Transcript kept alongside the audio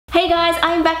Hey guys,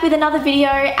 I'm back with another video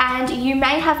and you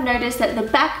may have noticed that the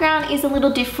background is a little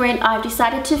different. I've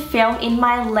decided to film in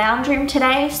my lounge room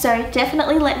today, so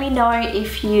definitely let me know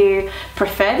if you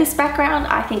prefer this background.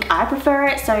 I think I prefer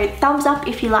it, so thumbs up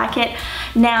if you like it.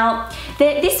 Now,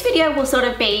 this video will sort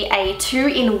of be a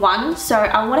two-in-one, so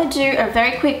I want to do a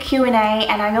very quick Q&A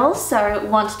and I also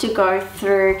want to go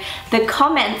through the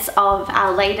comments of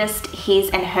our latest His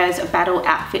and Hers Battle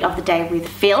outfit of the day with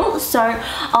Phil. So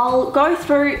I'll go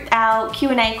through our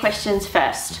Q&A questions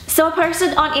first. So I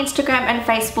posted on Instagram and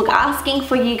Facebook asking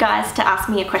for you guys to ask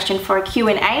me a question for a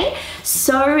Q&A.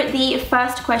 So the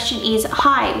first question is,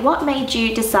 hi, what made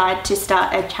you decide to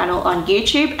start a channel on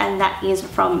YouTube? And that is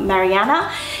from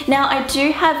Mariana. Now I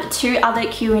do have two other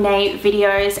Q&A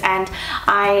videos and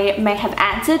I may have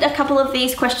answered a couple of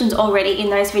these questions already in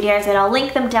those videos and I'll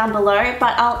link them down below,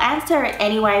 but I'll answer it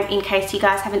anyway in case you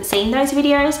guys haven't seen those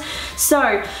videos.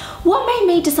 So what made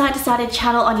me decide to start a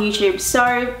channel on YouTube?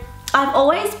 So I've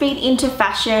always been into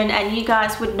fashion and you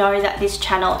guys would know that this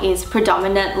channel is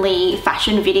predominantly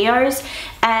fashion videos,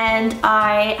 and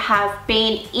I have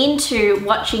been into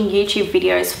watching YouTube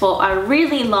videos for a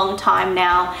really long time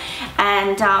now,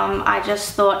 and I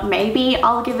just thought maybe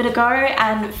I'll give it a go.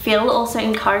 And Phil also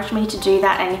encouraged me to do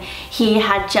that, and he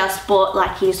had just bought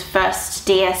like his first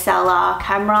DSLR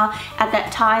camera at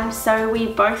that time, so we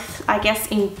both, I guess,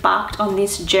 embarked on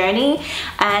this journey.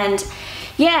 And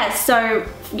yeah, so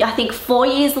I think 4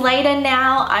 years later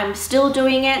now, I'm still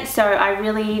doing it, so I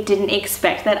really didn't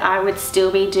expect that I would still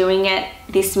be doing it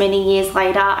this many years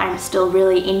later. I'm still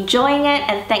really enjoying it,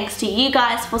 and thanks to you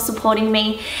guys for supporting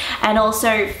me. And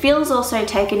also, Phil's also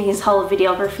taken his whole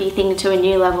videography thing to a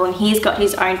new level, and he's got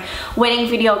his own wedding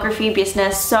videography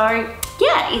business, so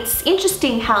yeah, it's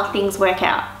interesting how things work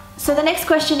out. So the next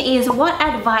question is, what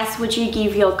advice would you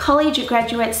give your college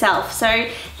graduate self? So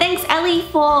thanks Ellie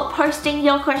for posting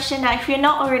your question. Now if you're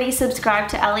not already subscribed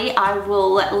to Ellie, I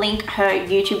will link her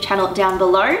YouTube channel down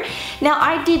below. Now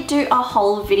I did do a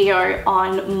whole video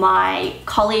on my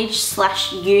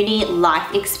college/uni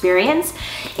life experience.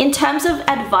 In terms of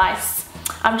advice,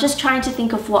 I'm just trying to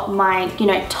think of what my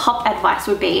top advice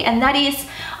would be, and that is,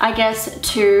 I guess,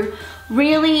 to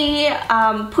really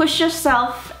push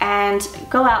yourself and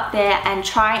go out there and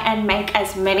try and make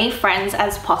as many friends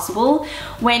as possible.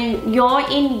 When you're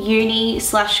in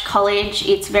uni/college,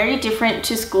 it's very different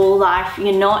to school life.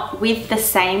 You're not with the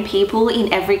same people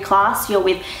in every class, you're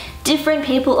with different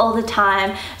people all the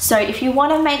time. So if you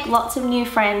want to make lots of new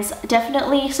friends,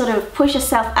 definitely sort of push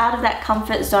yourself out of that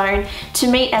comfort zone to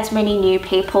meet as many new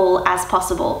people as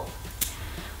possible.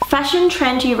 Fashion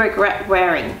trend you regret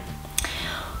wearing?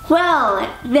 Well,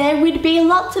 there would be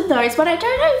lots of those, but I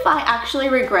don't know if I actually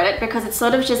regret it because it's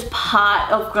sort of just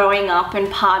part of growing up and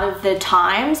part of the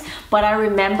times. But I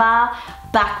remember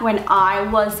back when I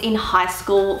was in high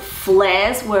school,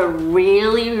 flares were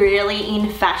really in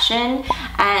fashion,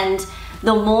 and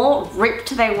the more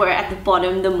ripped they were at the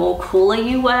bottom, the more cooler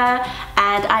you were.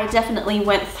 And I definitely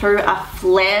went through a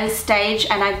flare stage,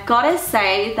 and I gotta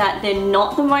say that they're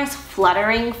not the most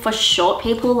flattering for short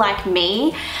people like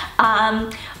me.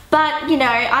 But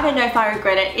I don't know if I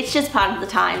regret it. It's just part of the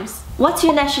times. What's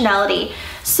your nationality?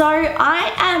 So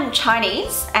I am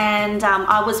Chinese, and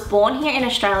I was born here in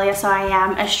Australia, so I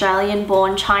am Australian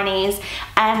born Chinese,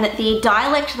 and the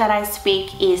dialect that I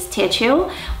speak is Teochew,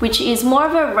 which is more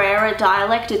of a rarer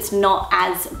dialect. It's not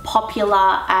as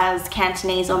popular as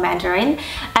Cantonese or Mandarin,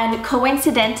 and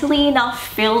coincidentally enough,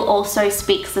 Phil also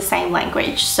speaks the same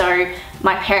language, so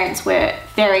my parents were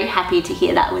very happy to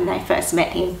hear that when they first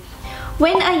met him.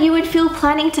 When are you and Phil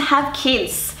planning to have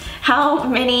kids? How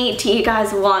many do you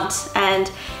guys want?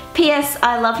 And P.S.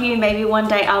 I love you. Maybe one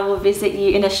day I will visit you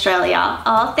in Australia.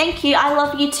 Oh, thank you. I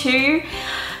love you too.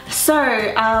 So,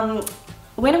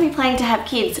 when are we planning to have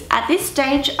kids? At this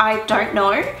stage, I don't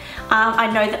know. I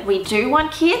know that we do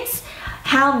want kids.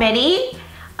 How many?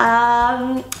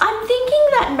 I'm thinking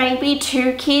that maybe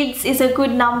 2 kids is a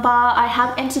good number. I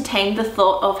have entertained the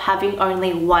thought of having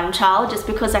only 1 child just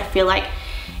because I feel like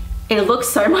it looks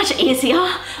so much easier,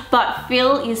 but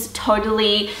Phil is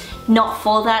totally not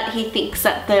for that. He thinks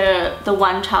that the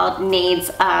 1 child needs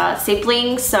a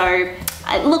sibling, so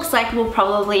it looks like we'll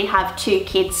probably have 2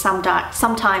 kids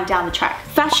sometime down the track.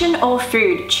 Fashion or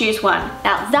food? Choose one.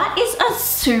 Now that is a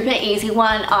super easy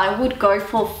one. I would go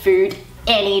for food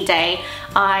any day.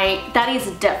 That is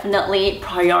definitely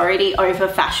priority over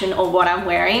fashion or what I'm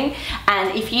wearing.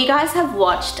 And if you guys have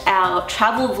watched our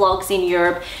travel vlogs in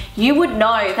Europe, you would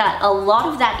know that a lot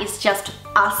of that is just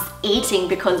us eating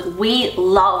because we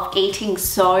love eating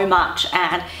so much,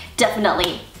 and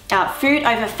definitely food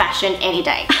over fashion any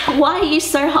day. Why are you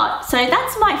so hot? So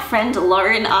that's my friend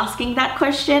Lauren asking that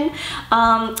question.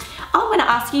 I'm gonna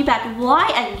ask you back, why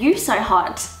are you so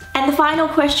hot? And the final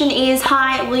question is,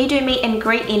 hi, will you do meet and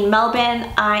greet in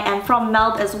Melbourne? I am from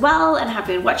Melbourne as well and have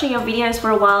been watching your videos for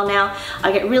a while now.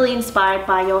 I get really inspired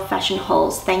by your fashion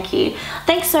hauls. Thank you.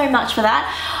 Thanks so much for that.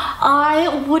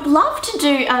 I would love to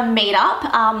do a meetup.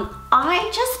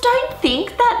 I just don't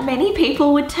think that many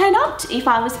people would turn up if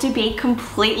I was to be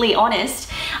completely honest.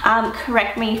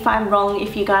 Correct me if I'm wrong.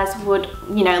 If you guys would,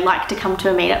 you know, like to come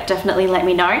to a meetup, definitely let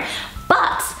me know.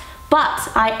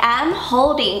 But I am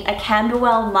holding a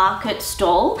Camberwell Market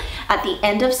stall at the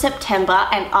end of September,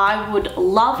 and I would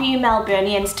love you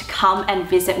Melburnians to come and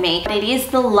visit me. It is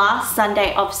the last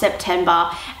Sunday of September,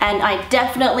 and I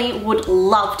definitely would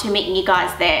love to meet you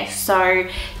guys there. So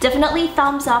definitely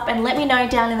thumbs up and let me know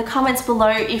down in the comments below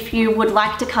if you would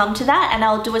like to come to that, and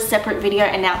I'll do a separate video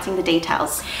announcing the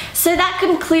details. So that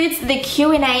concludes the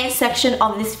Q&A section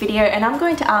of this video, and I'm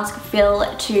going to ask Phil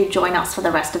to join us for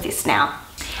the rest of this now.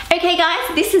 Okay guys,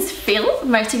 this is Phil.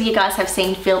 Most of you guys have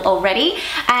seen Phil already,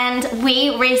 and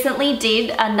we recently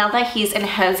did another His and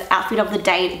Hers outfit of the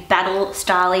day battle,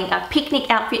 styling a picnic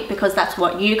outfit because that's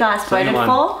what you guys voted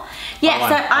for. Yeah,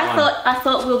 so I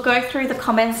thought we'll go through the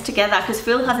comments together because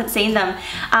Phil hasn't seen them.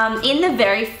 In the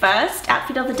very first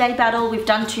outfit of the day battle, we've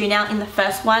done 2 now. In the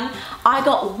first one, I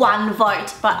got 1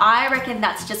 vote, but I reckon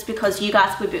that's just because you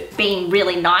guys were being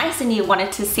really nice and you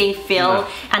wanted to see Phil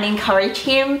and encourage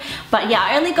him. But yeah,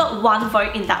 I only got 1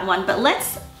 vote in that one. But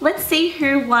let's see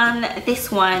who won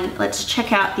this one. Let's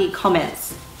check out the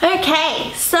comments.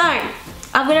 Okay, so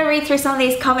I'm gonna read through some of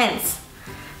these comments.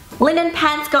 Linen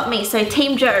pants got me, so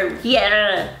Team Joe,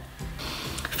 yeah.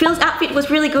 Phil's outfit was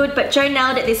really good, but Joe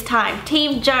nailed it this time.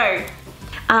 Team Joe.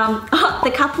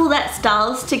 The couple that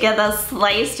styles together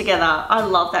slays together. I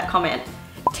love that comment.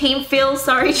 Team Phil,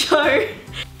 sorry Joe.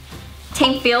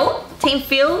 Team Phil, Team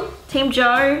Phil, Team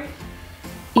Joe.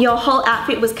 Your whole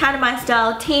outfit was kind of my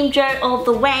style. Team Joe all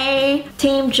the way.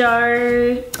 Team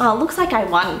Joe. Oh, looks like I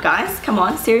won, guys. Come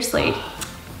on, seriously.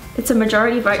 It's a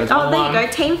majority vote. So there you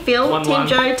go. Team Phil, Team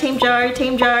Joe, Team Joe,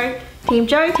 Team Joe, Team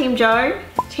Joe, Team Joe,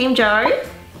 Team Joe,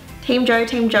 Team Joe,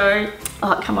 Team Joe.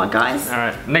 Oh, come on, guys. All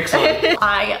right, next one.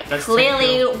 I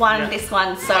clearly won this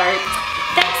one, so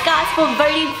thanks guys for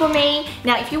voting for me.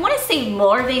 Now, if you want to see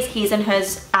more of these His and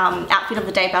Hers outfit of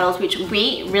the day battles, which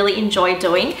we really enjoy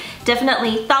doing,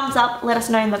 definitely thumbs up, let us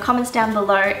know in the comments down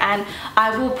below, and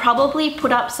I will probably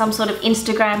put up some sort of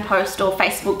Instagram post or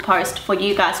Facebook post for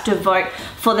you guys to vote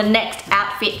for the next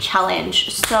outfit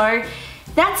challenge. So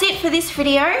that's it for this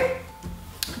video.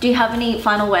 Do you have any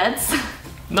final words?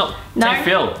 No, Team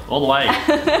Phil, all the way.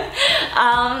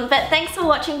 But thanks for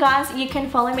watching, guys. You can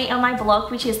follow me on my blog,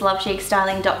 which is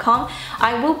lovechicstyling.com.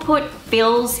 I will put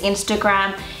Phil's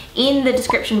Instagram in the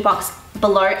description box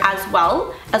below as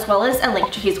well as a link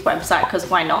to his website, because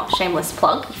why not? Shameless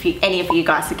plug if any of you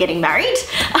guys are getting married.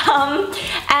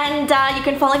 And you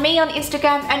can follow me on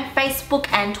Instagram and Facebook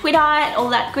and Twitter and all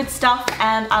that good stuff,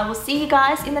 and I will see you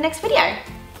guys in the next video.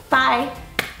 Bye.